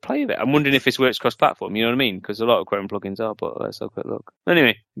might go play with it. I'm wondering if this works cross-platform. You know what I mean? Because a lot of Chrome plugins are, but let's have a quick look.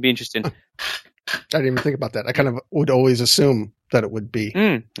 Anyway, it'd be interesting. I didn't even think about that. I kind of would always assume that it would be.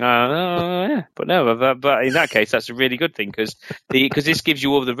 Yeah, but no. But in that case, that's a really good thing because this gives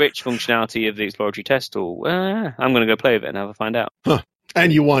you all the rich functionality of the exploratory test tool. I'm going to go play with it and have a find out. Huh.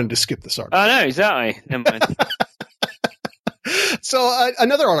 And you wanted to skip this article. Oh, no, exactly. Never mind. So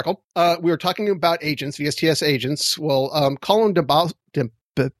another article, we were talking about agents, VSTS agents. Well, Colin Dembowski.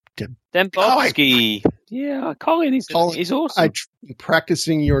 Yeah, Colin, he's awesome. I'm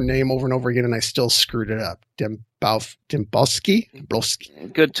practicing your name over and over again, and I still screwed it up. Dembowski?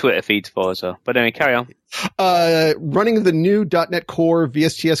 Good Twitter feed for us, though. But anyway, carry on. Running the new .NET Core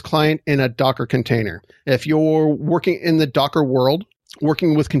VSTS client in a Docker container. If you're working in the Docker world,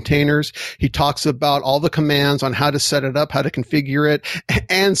 working with containers, he talks about all the commands on how to set it up, how to configure it,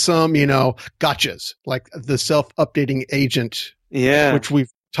 and some, gotchas, like the self-updating agent, which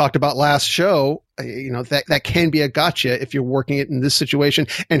we've talked about last show. That can be a gotcha if you're working it in this situation,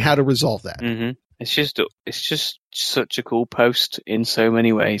 and how to resolve that. Mm-hmm. It's just such a cool post in so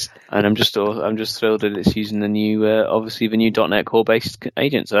many ways, and I'm just thrilled that it's using the new, obviously the new .NET Core based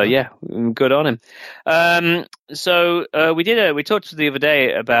agent. So yeah, good on him. So we talked the other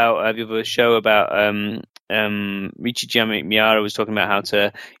day about the other show about Michi Miyara was talking about how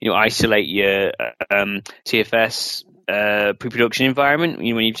to isolate your TFS pre-production environment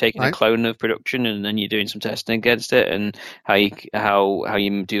when you've taken a clone of production and then you're doing some testing against it, and how you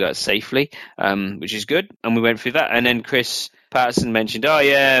do that safely, which is good. And we went through that, and then Chris Patterson mentioned,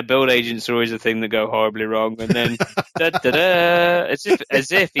 build agents are always a thing that go horribly wrong, and then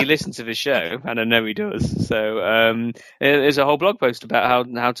as if he listened to the show, and I know he does. So there's a whole blog post about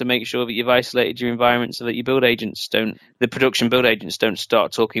how to make sure that you've isolated your environment so that your the production build agents don't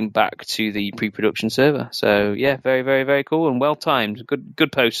start talking back to the pre-production server. So yeah, very, very, very cool and well timed.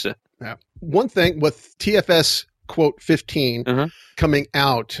 Good post, sir. Yeah. One thing with TFS quote 15 coming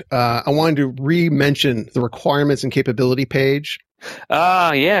out, I wanted to re-mention the requirements and capability page.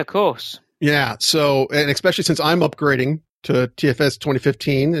 Yeah, of course. Yeah. So, and especially since I'm upgrading to TFS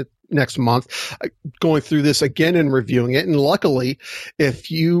 2015 next month, going through this again and reviewing it. And luckily,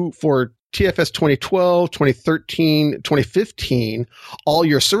 for TFS 2012, 2013, 2015, all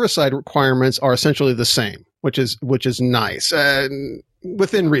your server-side requirements are essentially the same, which is nice.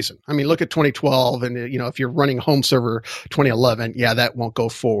 Within reason. I mean, look at 2012 and, if you're running home server 2011, that won't go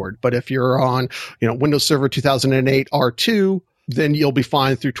forward. But if you're on, Windows Server 2008 R2, then you'll be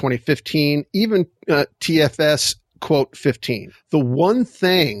fine through 2015, even TFS quote 15.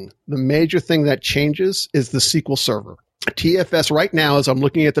 The major thing that changes is the SQL Server. TFS right now, as I'm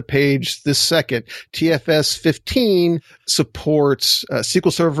looking at the page this second, TFS 15 supports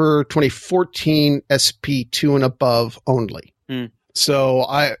SQL Server 2014 SP2 and above only. So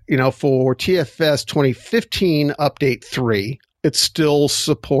for TFS 2015 update 3, it still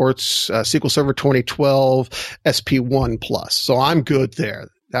supports SQL Server 2012 SP1 plus. So I'm good there.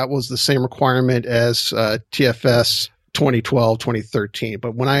 That was the same requirement as TFS 2012, 2013.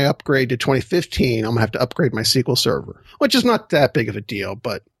 But when I upgrade to 2015, I'm going to have to upgrade my SQL Server, which is not that big of a deal,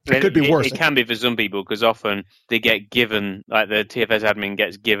 but it could be worse. It can be for some people because often they get given, like the TFS admin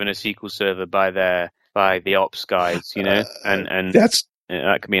gets given a SQL Server by the ops guys, and that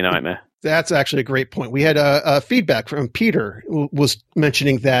can be a nightmare. That's actually a great point. We had a feedback from Peter who was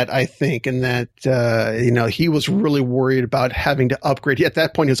mentioning that, I think, and that, he was really worried about having to upgrade. At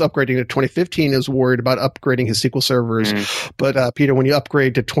that point, he was upgrading to 2015. He was worried about upgrading his SQL servers. But, Peter, when you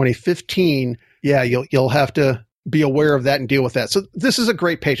upgrade to 2015, you'll have to be aware of that and deal with that. So this is a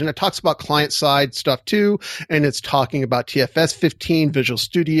great page, and it talks about client-side stuff too, and it's talking about TFS 15, Visual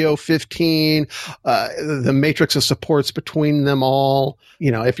Studio 15, the matrix of supports between them all.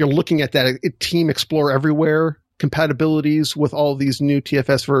 If you're looking at that, Team Explore Everywhere compatibilities with all these new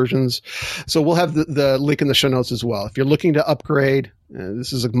TFS versions. So we'll have the link in the show notes as well. If you're looking to upgrade,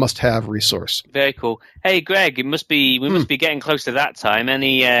 this is a must-have resource. Very cool. Hey, Greg, we must be getting close to that time.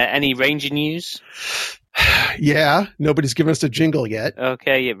 Any Ranger news? Yeah, nobody's given us a jingle yet.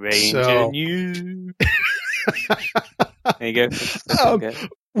 Okay, Ranger news. There you go.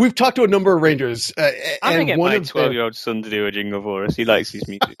 We've talked to a number of Rangers. I'm going to get my 12-year-old son to do a jingle for us. He likes his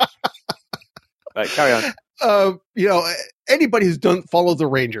music. Right, carry on. Anybody who's followed the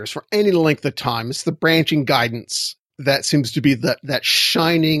Rangers for any length of time, it's the branching guidance that seems to be that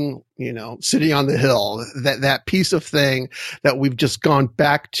shining, city on the hill, that piece of thing that we've just gone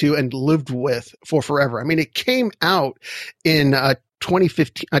back to and lived with for forever. I mean, it came out in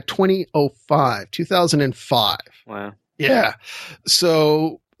 2005. Wow. Yeah.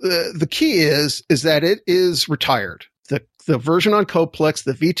 So the key is that it is retired. The version on Coplex,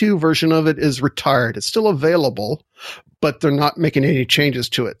 the V2 version of it is retired. It's still available, but they're not making any changes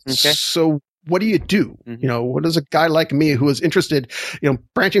to it. Okay. So what do you do? Mm-hmm. What does a guy like me who is interested,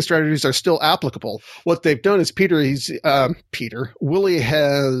 branching strategies are still applicable. What they've done is Willie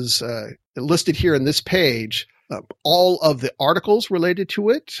has listed here in this page all of the articles related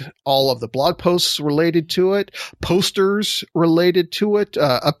to it, all of the blog posts related to it, posters related to it,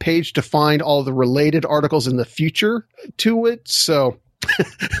 a page to find all the related articles in the future to it. So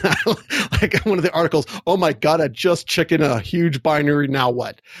like one of the articles, oh my God, I just chicken a huge binary. Now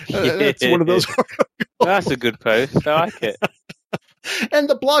what? That's one of those articles. That's a good post. I like it. And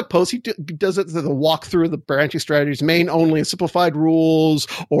the blog post, he does it the walkthrough of the branching strategies, main, only, and simplified rules,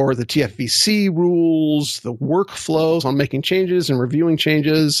 or the TFVC rules, the workflows on making changes and reviewing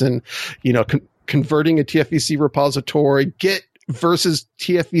changes, and converting a TFVC repository, Git versus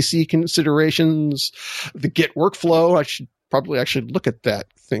TFVC considerations, the Git workflow. I should look at that,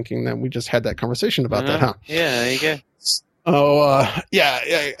 thinking that we just had that conversation about that, huh? Yeah, there you go. Oh,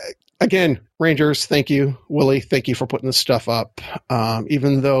 yeah. Again, Rangers, thank you. Willie, thank you for putting this stuff up.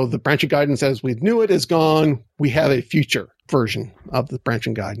 Even though the branching guidance as we knew it is gone, we have a future version of the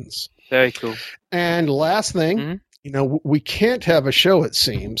branching guidance. Very cool. And last thing, we can't have a show, it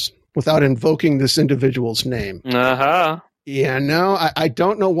seems, without invoking this individual's name. Uh-huh. Yeah, no, I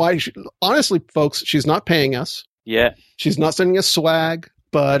don't know why. Honestly, folks, she's not paying us. Yeah. She's not sending us swag,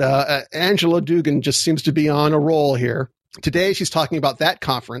 but Angela Dugan just seems to be on a roll here. Today, she's talking about that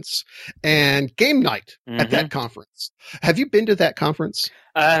conference and game night at that conference. Have you been to that conference?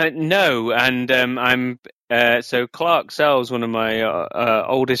 No, and so Clark Sell's one of my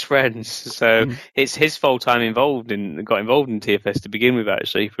oldest friends, so it's his fault I'm got involved in TFS to begin with,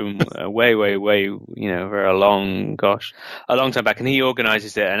 actually, from way, for a long time back, and he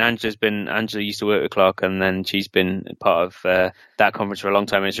organises it, and Angela used to work with Clark, and then she's been part of that conference for a long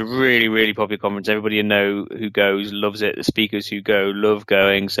time, and it's a really, really popular conference. Everybody you know who goes loves it. The speakers who go love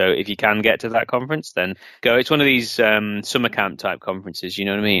going, so if you can get to that conference, then go. It's one of these summer camp type conferences, you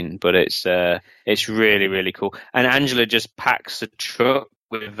know what I mean? But it's really, really cool. And Angela just packs a truck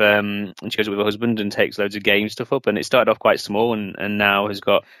with and she goes with her husband and takes loads of game stuff up, and it started off quite small and now has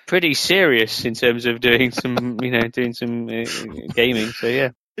got pretty serious in terms of doing some gaming.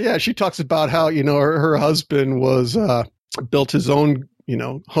 So yeah, she talks about how her husband was built his own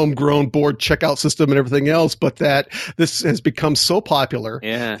homegrown board checkout system and everything else, but that this has become so popular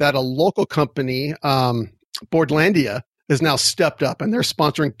that a local company, Boardlandia, has now stepped up and they're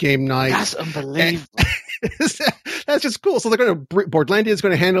sponsoring game night. That's unbelievable. That's just cool. So they're going to Boardlandia is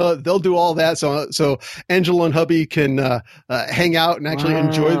going to handle it. They'll do all that. So Angela and hubby can hang out and actually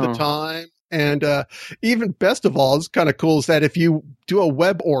enjoy the time. And even best of all, it's kind of cool is that if you do a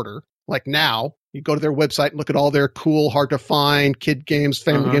web order, like now, you go to their website and look at all their cool, hard to find kid games,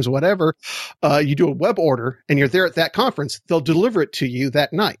 family games, whatever. You do a web order and you're there at that conference. They'll deliver it to you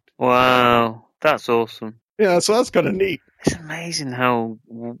that night. Wow. That's awesome. Yeah, so that's kind of neat. It's amazing how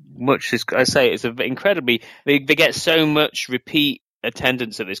much this. I say it's incredibly. They get so much repeat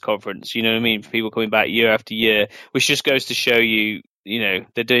attendance at this conference. You know what I mean? For people coming back year after year, which just goes to show you,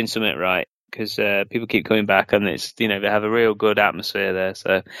 they're doing something right because people keep coming back, and it's they have a real good atmosphere there.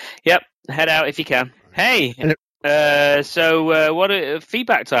 So, yep, head out if you can. Hey, what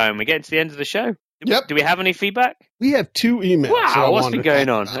feedback time? We're getting to the end of the show. Yep. Do we have any feedback? We have 2 emails. Wow, what's been going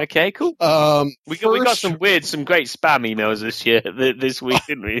on? Okay, cool. We got some great spam emails this week,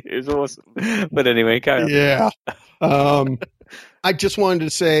 didn't we? It was awesome. But anyway, carry on. Yeah. I just wanted to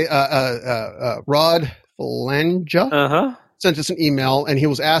say, Rod Falanja sent us an email, and he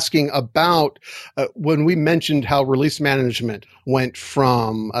was asking about when we mentioned how release management went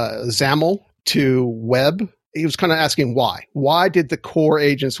from XAML to web. He was kind of asking why. Why did the core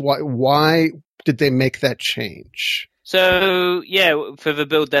agents? Why did they make that change? So, for the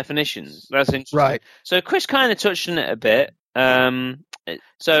build definitions. That's interesting. Right. So Chris kind of touched on it a bit. The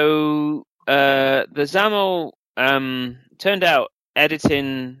XAML turned out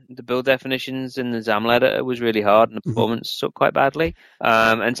editing the build definitions in the XAML editor was really hard, and the performance sucked quite badly.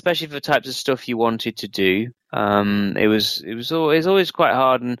 And especially for the types of stuff you wanted to do, it was always quite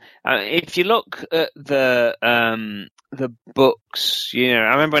hard. And if you look at the the books, I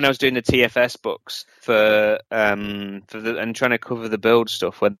remember when I was doing the TFS books for and trying to cover the build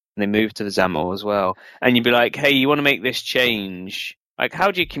stuff when they moved to the XAML as well. And you'd be like, hey, you want to make this change? Like,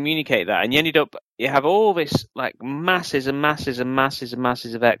 how do you communicate that? And you have all this like masses and masses and masses and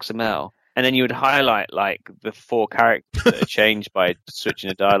masses of XML. And then you would highlight like the 4 characters that are changed by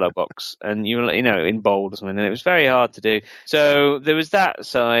switching a dialog box, and in bold or something. And it was very hard to do. So there was that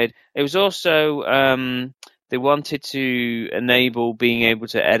side. It was also they wanted to enable being able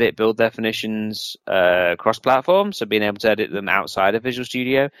to edit build definitions cross-platform, so being able to edit them outside of Visual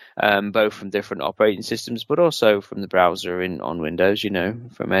Studio, both from different operating systems, but also from the browser on Windows,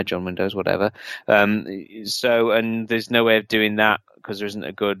 from Edge on Windows, whatever. And there's no way of doing that because there isn't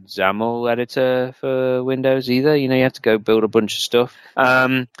a good XAML editor for Windows either. You have to go build a bunch of stuff.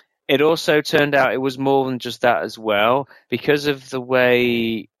 It also turned out it was more than just that as well, because of the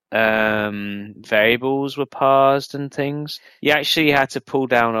way variables were parsed and things. You actually had to pull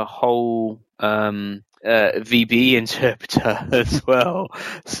down a whole VB interpreter as well.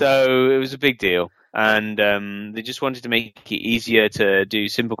 So it was a big deal. And they just wanted to make it easier to do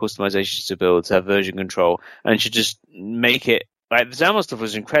simple customizations to build, to have version control, and to just make it like the XAML stuff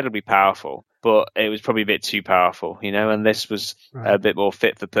was incredibly powerful, but it was probably a bit too powerful, and this was a bit more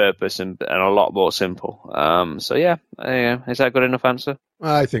fit for purpose and a lot more simple. So yeah, is that a good enough answer?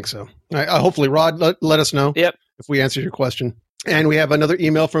 I think so. Hopefully, Rod, let us know if we answered your question. And we have another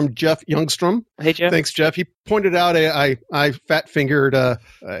email from Jeff Youngstrom. Hey, Jeff. Thanks, Jeff. He pointed out I fat-fingered a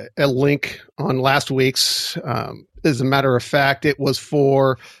link on last week's. As a matter of fact, it was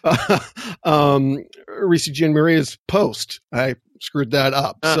for Reese Jean Maria's post. I screwed that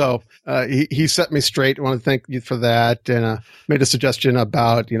up. So he set me straight. I want to thank you for that, and made a suggestion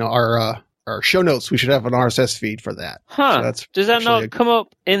about our show notes. We should have an RSS feed for that. So does that not come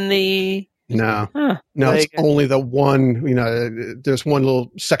up in the? No, it's only the one. There's one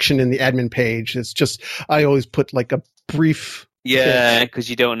little section in the admin page. It's just I always put like a brief. Yeah, because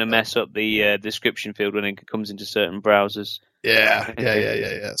you don't want to mess up the description field when it comes into certain browsers.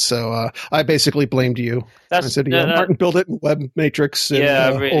 Yeah. So I basically blamed you. I said, Martin built it in Web Matrix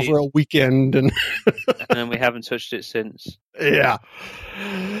over a weekend, and and we haven't touched it since. Yeah.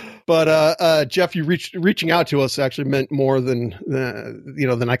 But Jeff, you reaching out to us actually meant more than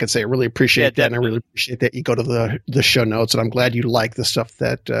than I could say. I really appreciate that, and I really appreciate that you go to the show notes, and I'm glad you like the stuff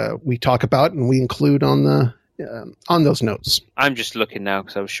that we talk about and we include on those notes. I'm just looking now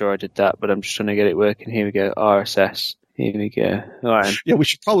because I was sure I did that, but I'm just trying to get it working. Here we go. RSS. Here we go. All right. Yeah, we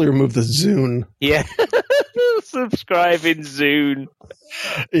should probably remove the Zune. Yeah. Subscribe in Zune.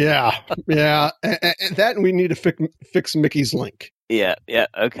 Yeah. And that we need to fix Mickey's link. Yeah.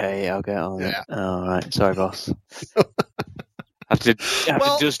 Okay, I'll get on it. All right. Sorry, boss. I have to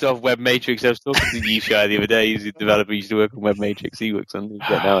dust off Web Matrix. I was talking to Yishai the other day. He's a developer. He used to work on Web Matrix. He works on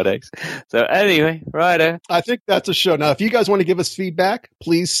that nowadays. So anyway, righto. I think that's a show. Now, if you guys want to give us feedback,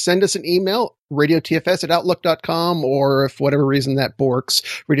 please send us an email, radiotfs@outlook.com, or if whatever reason that borks,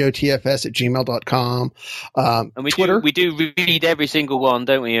 radiotfs@gmail.com. And Twitter. We do read every single one,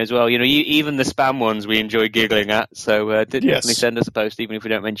 don't we, as well? Even the spam ones we enjoy giggling at. So definitely send us a post, even if we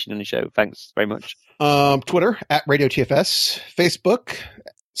don't mention it on the show. Thanks very much. Twitter @RadioTFS, Facebook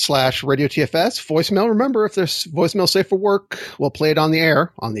 /RadioTFS, voicemail. Remember, if there's voicemail safe for work, we'll play it on the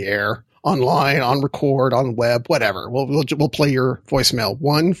air, online, on record, on web, whatever. We'll play your voicemail.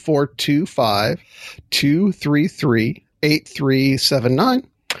 1-425-233-8379.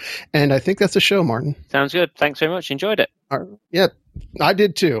 And I think that's the show, Martin. Sounds good. Thanks very much. Enjoyed it. Yeah, I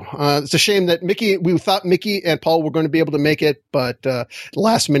did too. It's a shame that we thought Mickey and Paul were going to be able to make it, but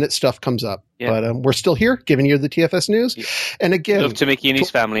last minute stuff comes up. Yeah. But we're still here giving you the TFS news. Yeah. And again, love to Mickey and his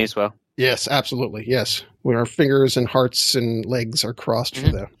family as well. Yes, absolutely. Yes. When our fingers and hearts and legs are crossed for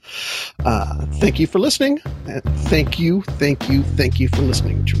them. Thank you for listening. Thank you for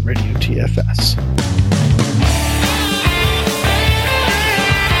listening to Radio TFS.